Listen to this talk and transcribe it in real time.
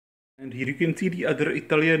And here you can see the other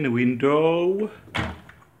Italian window,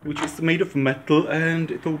 which is made of metal, and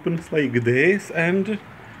it opens like this, and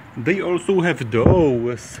they also have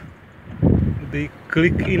doors. They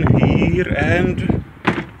click in here and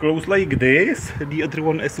close like this, the other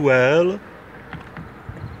one as well.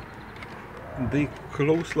 They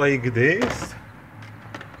close like this,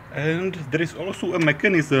 and there is also a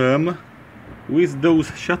mechanism with those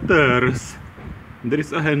shutters. There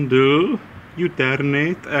is a handle, you turn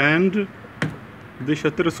it and the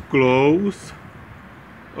shutters close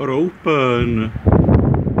or open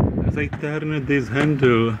as I turn this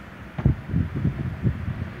handle.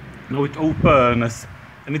 Now it opens,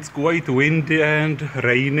 and it's quite windy and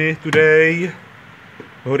rainy today,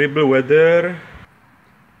 horrible weather.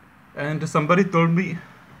 And somebody told me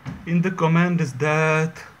in the comments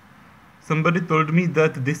that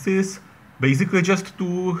this is basically just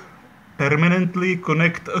to permanently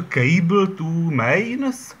connect a cable to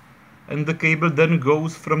mains, and the cable then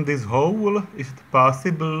goes from this hole. Is it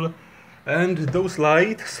possible? And those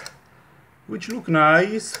lights, which look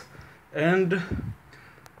nice, and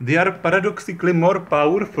they are paradoxically more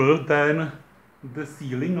powerful than the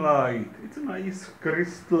ceiling light. It's a nice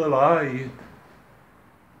crystal light.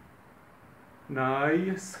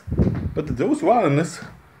 Nice. But those ones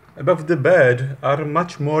above the bed are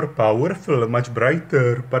much more powerful, much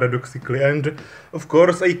brighter, paradoxically. And of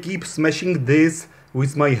course I keep smashing this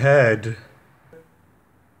with my head.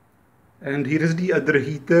 And here is the other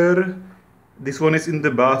heater. This one is in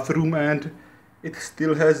the bathroom, and it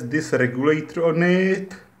still has this regulator on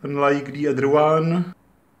it, unlike the other one.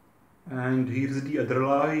 And here's the other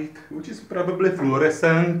light, which is probably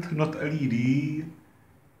fluorescent, not LED.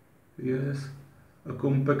 Yes, a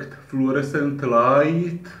compact fluorescent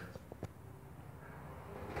light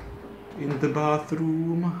in the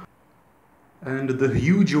bathroom. And the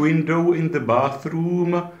huge window in the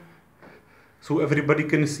bathroom, so everybody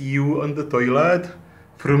can see you on the toilet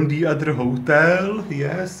from the other hotel.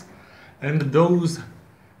 Yes, and those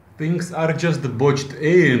things are just botched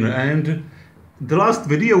in, and the last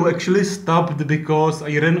video actually stopped because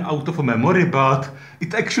I ran out of memory, but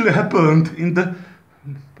it actually happened in the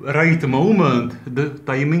right moment. The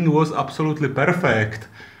timing was absolutely perfect.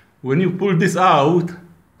 When you pull this out,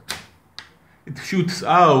 it shoots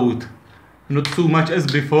out. Not so much as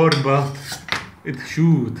before, but it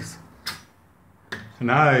shoots.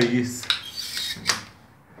 Nice.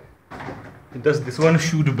 Does this one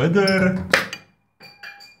shoot better?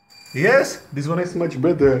 Yes, this one is much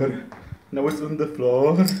better. Now it's on the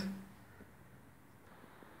floor.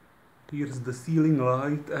 Here's the ceiling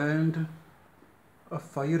light and a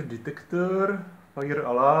fire detector, fire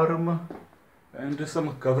alarm, and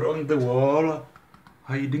some cover on the wall,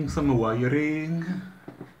 hiding some wiring.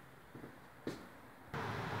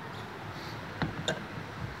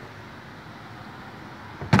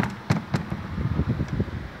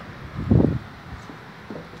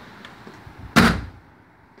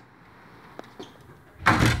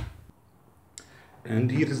 And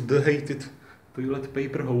here is the hated toilet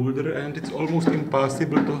paper holder, and it's almost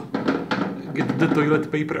impossible to get the toilet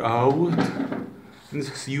paper out. And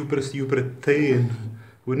it's super thin.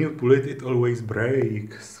 When you pull it, it always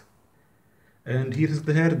breaks. And here's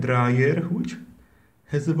the hair dryer, which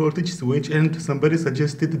has a voltage switch, and somebody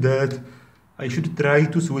suggested that I should try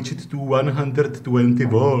to switch it to 120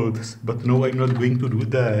 volts, but no, I'm not going to do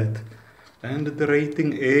that. And the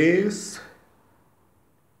rating is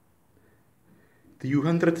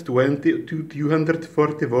 220 to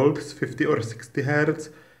 240 volts, 50 or 60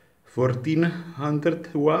 hertz,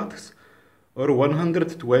 1400 watts, or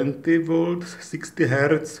 120 volts, 60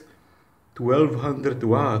 hertz, 1200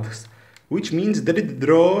 watts, which means that it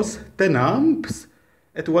draws 10 amps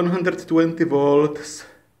at 120 volts,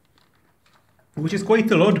 which is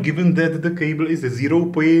quite a lot given that the cable is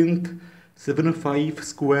 0.75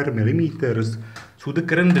 square millimeters. So the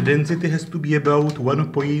current density has to be about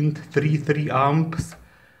 1.33 amps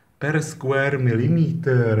per square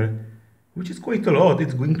millimeter, which is quite a lot.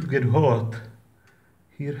 It's going to get hot.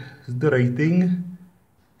 Here's the rating.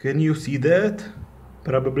 Can you see that?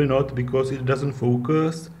 Probably not, because it doesn't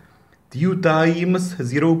focus. 2 times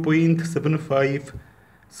 0.75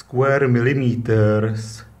 square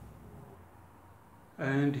millimeters.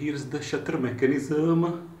 And here's the shutter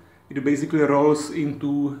mechanism. It basically rolls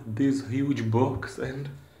into this huge box, and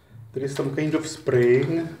there is some kind of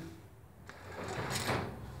spring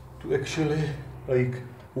to actually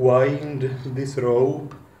wind this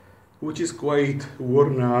rope, which is quite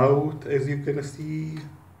worn out, as you can see.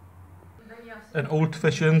 An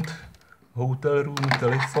old-fashioned hotel room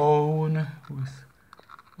telephone with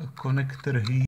a connector here.